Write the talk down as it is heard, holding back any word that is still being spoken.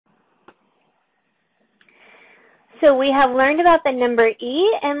So we have learned about the number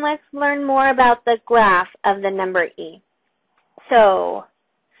e, and let's learn more about the graph of the number e. So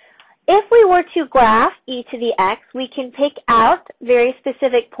if we were to graph e to the x, we can pick out very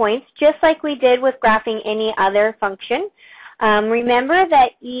specific points, just like we did with graphing any other function. Remember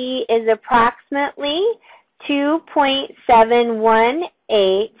that e is approximately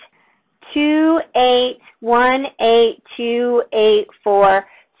 2.718, 2818284,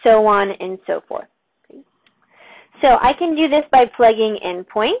 so on and so forth. So I can do this by plugging in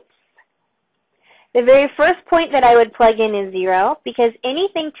points. The very first point that I would plug in is 0, because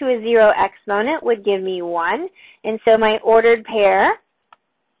anything to a 0 exponent would give me 1. And so my ordered pair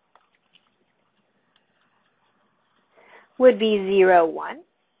would be 0, 1.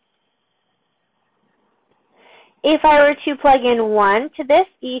 If I were to plug in 1 to this,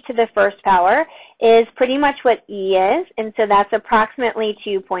 e to the first power is pretty much what e is, and so that's approximately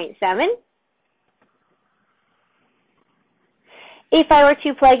 2.7. If I were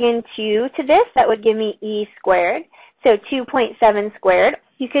to plug in 2 to this, that would give me e squared, so 2.7 squared.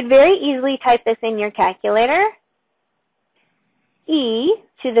 You could very easily type this in your calculator. E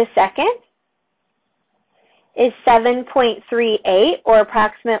to the second is 7.38, or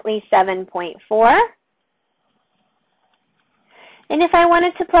approximately 7.4. And if I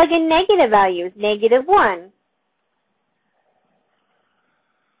wanted to plug in negative values, -1,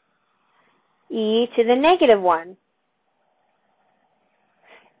 e to the -1.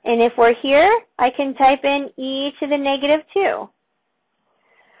 And if we're here, I can type in e to the -2.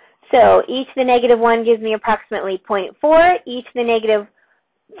 So e to the -1 gives me approximately 0.4. E to the -2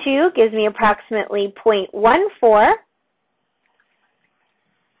 gives me approximately 0.14.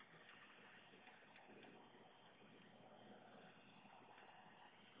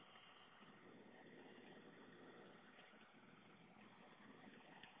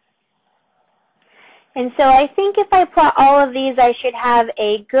 And so I think if I plot all of these, I should have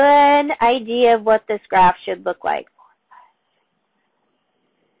a good idea of what this graph should look like.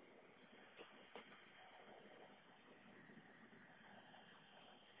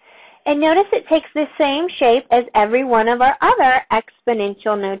 And notice it takes the same shape as every one of our other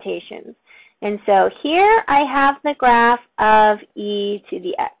exponential notations. And so here I have the graph of e to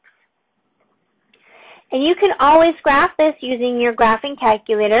the x. And you can always graph this using your graphing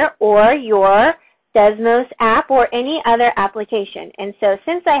calculator or your Desmos app or any other application. And so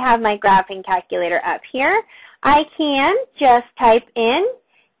since I have my graphing calculator up here, I can just type in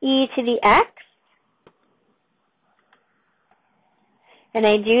e to the x. And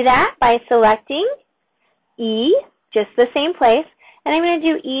I do that by selecting e, just the same place, and I'm going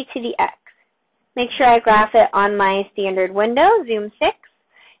to do e to the x. Make sure I graph it on my standard window, Zoom 6,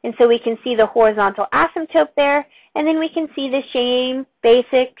 and so we can see the horizontal asymptote there, and then we can see the same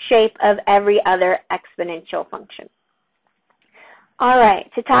basic shape of every other exponential function. All right,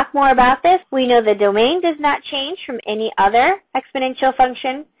 to talk more about this, we know the domain does not change from any other exponential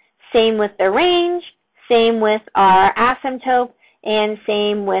function. Same with the range, same with our asymptote, and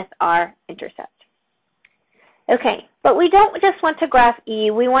same with our intercept. Okay, but we don't just want to graph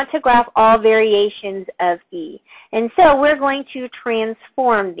e, we want to graph all variations of e. And so we're going to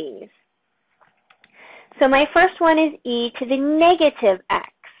transform these. So my first one is e to the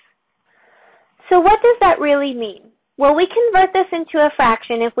 -x. So what does that really mean? Well, we convert this into a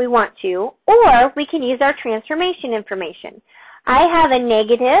fraction if we want to, or we can use our transformation information. I have a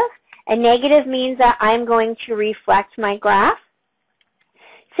negative. A negative means that I'm going to reflect my graph.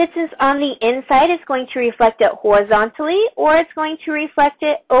 Since it's on the inside, it's going to reflect it horizontally, or it's going to reflect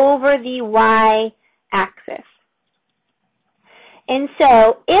it over the y-axis. And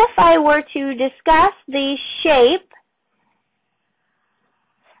so if I were to discuss the shape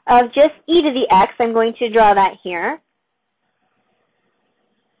of just e to the x, I'm going to draw that here.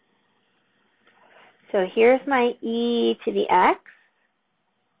 So here's my e to the x.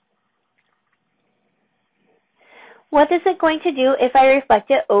 What is it going to do if I reflect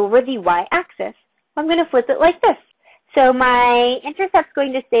it over the y-axis? I'm going to flip it like this. So my intercept's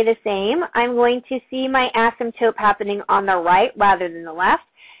going to stay the same. I'm going to see my asymptote happening on the right rather than the left.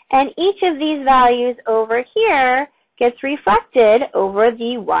 And each of these values over here gets reflected over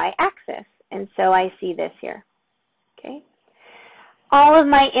the y-axis. And so I see this here. Okay. All of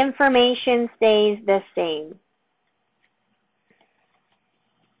my information stays the same.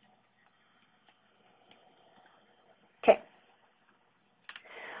 Okay.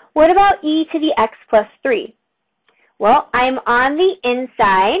 What about e to the x plus 3? Well, I'm on the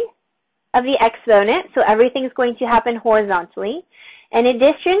inside of the exponent, so everything's going to happen horizontally. And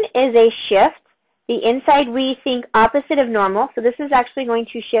addition is a shift. The inside we think opposite of normal, so this is actually going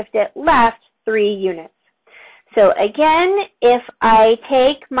to shift it left 3 units. So again, if I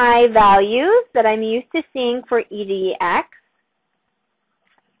take my values that I'm used to seeing for e to the x,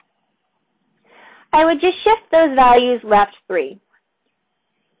 I would just shift those values left 3.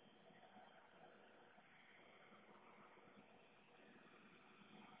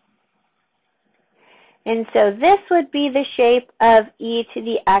 And so this would be the shape of e to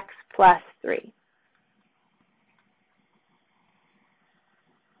the x plus 3.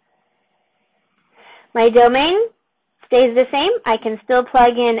 My domain stays the same. I can still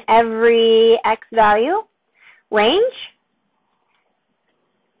plug in every x value. Range,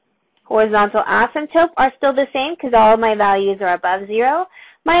 horizontal asymptote are still the same because all of my values are above 0.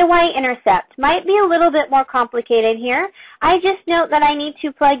 My y-intercept might be a little bit more complicated here. I just note that I need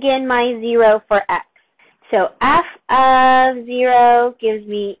to plug in my 0 for x. So f of 0 gives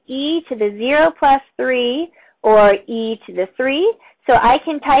me e to the 0 plus 3, or e to the 3. So I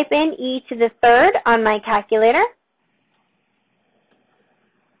can type in e to the 3rd on my calculator.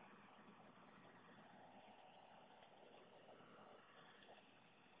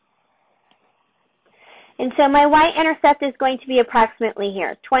 And so my y-intercept is going to be approximately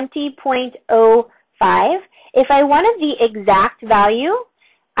here, 20.05. If I wanted the exact value,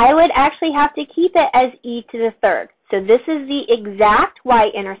 I would actually have to keep it as e to the 3rd. So this is the exact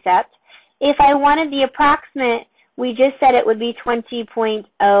y-intercept. If I wanted the approximate, we just said it would be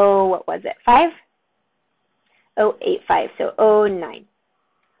 20.0, what was it, 5? 0.85, so 09.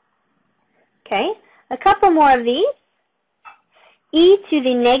 Okay, a couple more of these. E to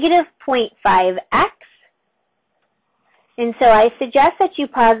the negative 0.5x. And so I suggest that you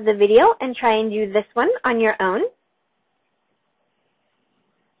pause the video and try and do this one on your own.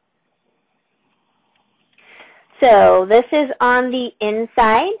 So this is on the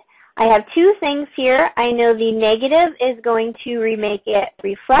inside. I have two things here. I know the negative is going to remake it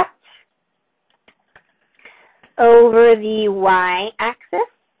reflect over the y-axis.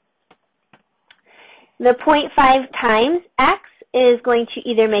 The 0.5 times x is going to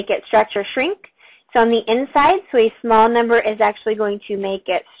either make it stretch or shrink. It's on the inside, so a small number is actually going to make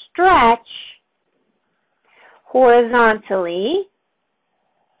it stretch horizontally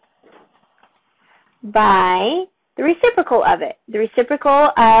by the reciprocal of it. The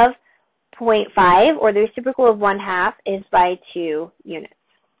reciprocal of 0.5, or the reciprocal of 1/2, is by 2 units.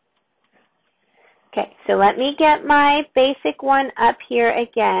 Okay, so let me get my basic one up here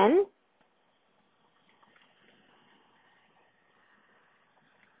again.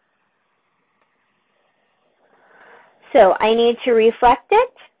 So I need to reflect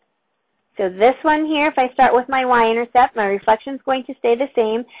it. So this one here, if I start with my y-intercept, my reflection is going to stay the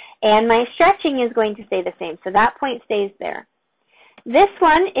same, and my stretching is going to stay the same. So that point stays there. This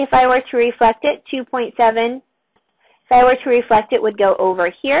one, if I were to reflect it, 2.7, if I were to reflect it, would go over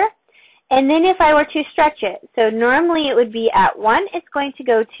here. And then if I were to stretch it, so normally it would be at 1, it's going to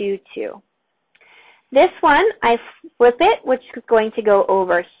go to 2. This one, I flip it, which is going to go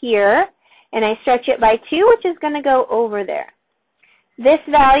over here, and I stretch it by 2, which is going to go over there. This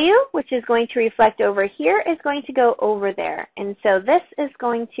value, which is going to reflect over here, is going to go over there. And so this is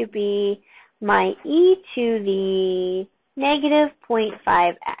going to be my e to the negative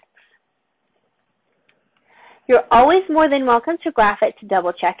 0.5x. You're always more than welcome to graph it to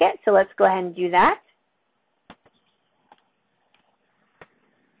double check it, so let's go ahead and do that.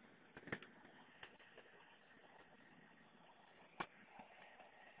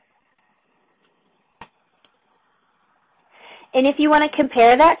 And if you want to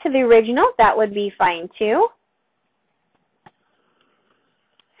compare that to the original, that would be fine too.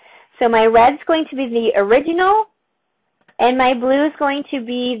 So my red's going to be the original, and my blue is going to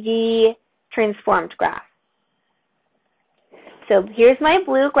be the transformed graph. So here's my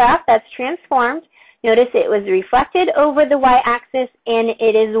blue graph that's transformed. Notice it was reflected over the y-axis, and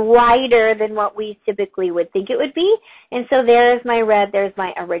it is wider than what we typically would think it would be. And so there's my red, there's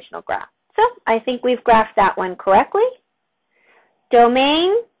my original graph. So I think we've graphed that one correctly.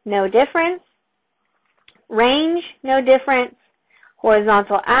 Domain, no difference. Range, no difference.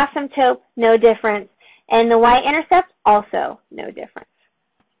 Horizontal asymptote, no difference. And the y-intercept, also no difference.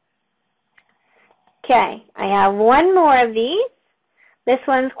 Okay, I have one more of these. This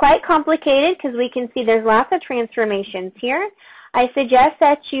one's quite complicated because we can see there's lots of transformations here. I suggest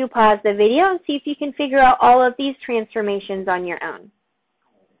that you pause the video and see if you can figure out all of these transformations on your own.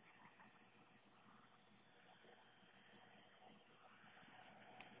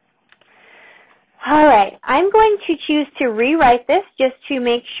 All right, I'm going to choose to rewrite this just to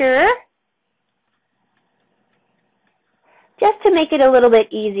make sure, just to make it a little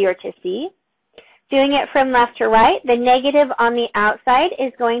bit easier to see. Doing it from left to right, the negative on the outside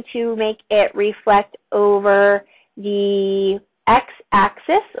is going to make it reflect over the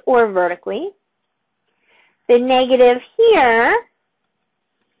x-axis or vertically. The negative here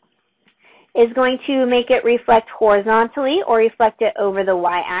is going to make it reflect horizontally or reflect it over the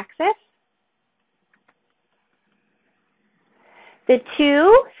y-axis. The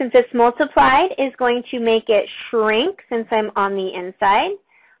 2, since it's multiplied, is going to make it shrink since I'm on the inside,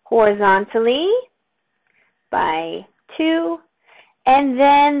 horizontally by 2. And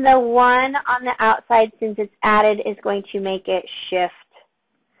then the 1 on the outside, since it's added, is going to make it shift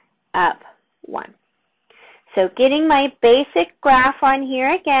up 1. So getting my basic graph on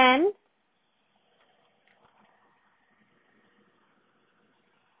here again.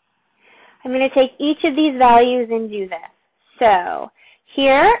 I'm going to take each of these values and do this. So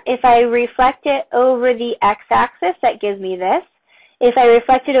here, if I reflect it over the x-axis, that gives me this. If I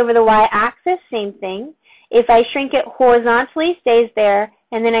reflect it over the y-axis, same thing. If I shrink it horizontally, stays there,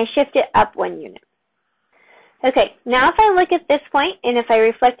 and then I shift it up 1 unit. Okay, now if I look at this point, and if I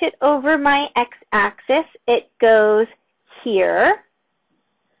reflect it over my x-axis, it goes here.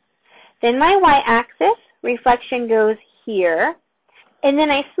 Then my y-axis, reflection goes here. And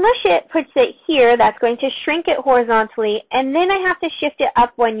then I smush it, puts it here. That's going to shrink it horizontally, and then I have to shift it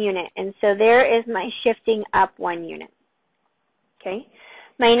up 1 unit. And so there is my shifting up 1 unit. Okay.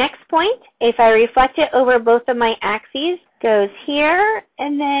 My next point, if I reflect it over both of my axes, goes here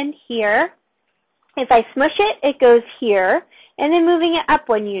and then here. If I smush it, it goes here, and then moving it up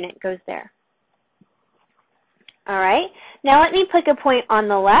 1 unit goes there. All right. Now let me pick a point on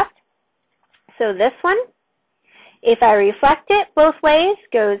the left. So this one. If I reflect it both ways,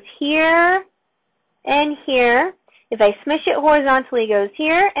 goes here and here. If I smush it horizontally, it goes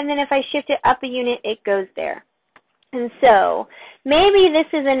here. And then if I shift it up a unit, it goes there. And so maybe this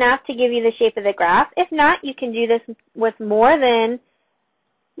is enough to give you the shape of the graph. If not, you can do this with more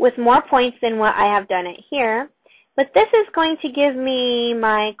points than what I have done it here. But this is going to give me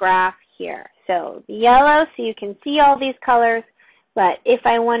my graph here. So the yellow, so you can see all these colors. But if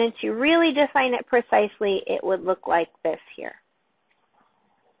I wanted to really define it precisely, it would look like this here.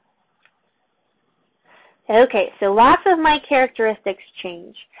 Okay, so lots of my characteristics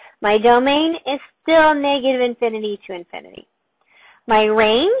change. My domain is still negative infinity to infinity. My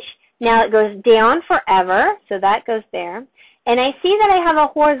range, now it goes down forever, so that goes there. And I see that I have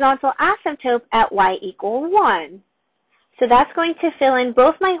a horizontal asymptote at y equal 1. So that's going to fill in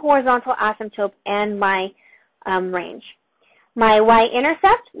both my horizontal asymptote and my range. My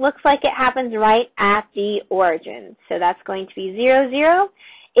y-intercept looks like it happens right at the origin. So that's going to be 0, 0.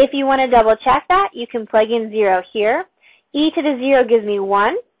 If you want to double check that, you can plug in 0 here. E to the 0 gives me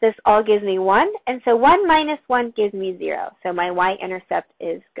 1. This all gives me 1. And so 1 minus 1 gives me 0. So my y-intercept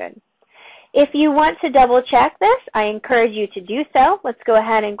is good. If you want to double check this, I encourage you to do so. Let's go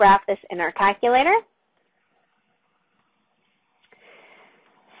ahead and graph this in our calculator.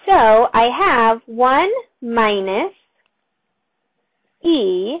 So I have 1 minus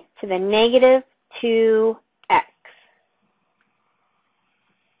e to the negative 2x.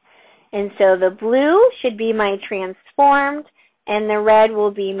 And so the blue should be my transformed, and the red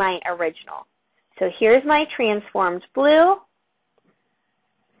will be my original. So here's my transformed blue,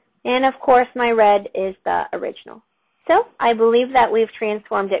 and of course my red is the original. So I believe that we've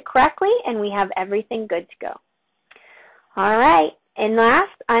transformed it correctly, and we have everything good to go. All right. And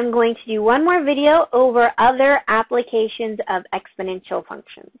last, I'm going to do one more video over other applications of exponential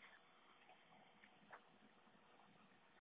functions.